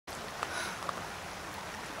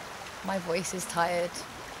My voice is tired.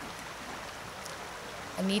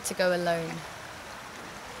 I need to go alone,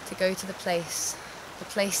 to go to the place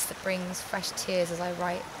that brings fresh tears as I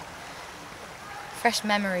write. Fresh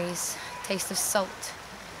memories, taste of salt,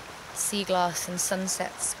 sea glass and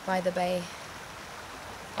sunsets by the bay,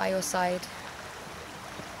 by your side.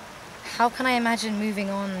 How can I imagine moving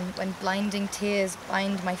on when blinding tears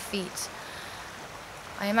bind my feet?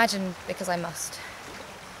 I imagine because I must.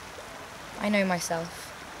 I know myself.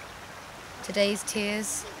 Today's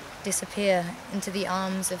tears disappear into the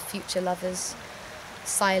arms of future lovers,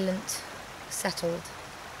 silent, settled,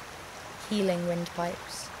 healing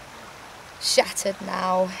windpipes. Shattered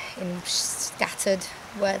now in scattered,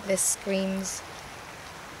 wordless screams.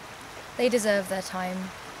 They deserve their time.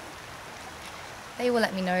 They will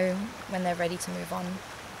let me know when they're ready to move on.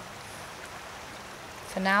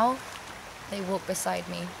 For now, they walk beside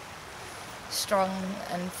me, strong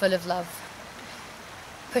and full of love,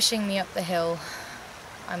 pushing me up the hill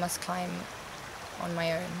I must climb on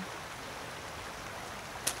my own.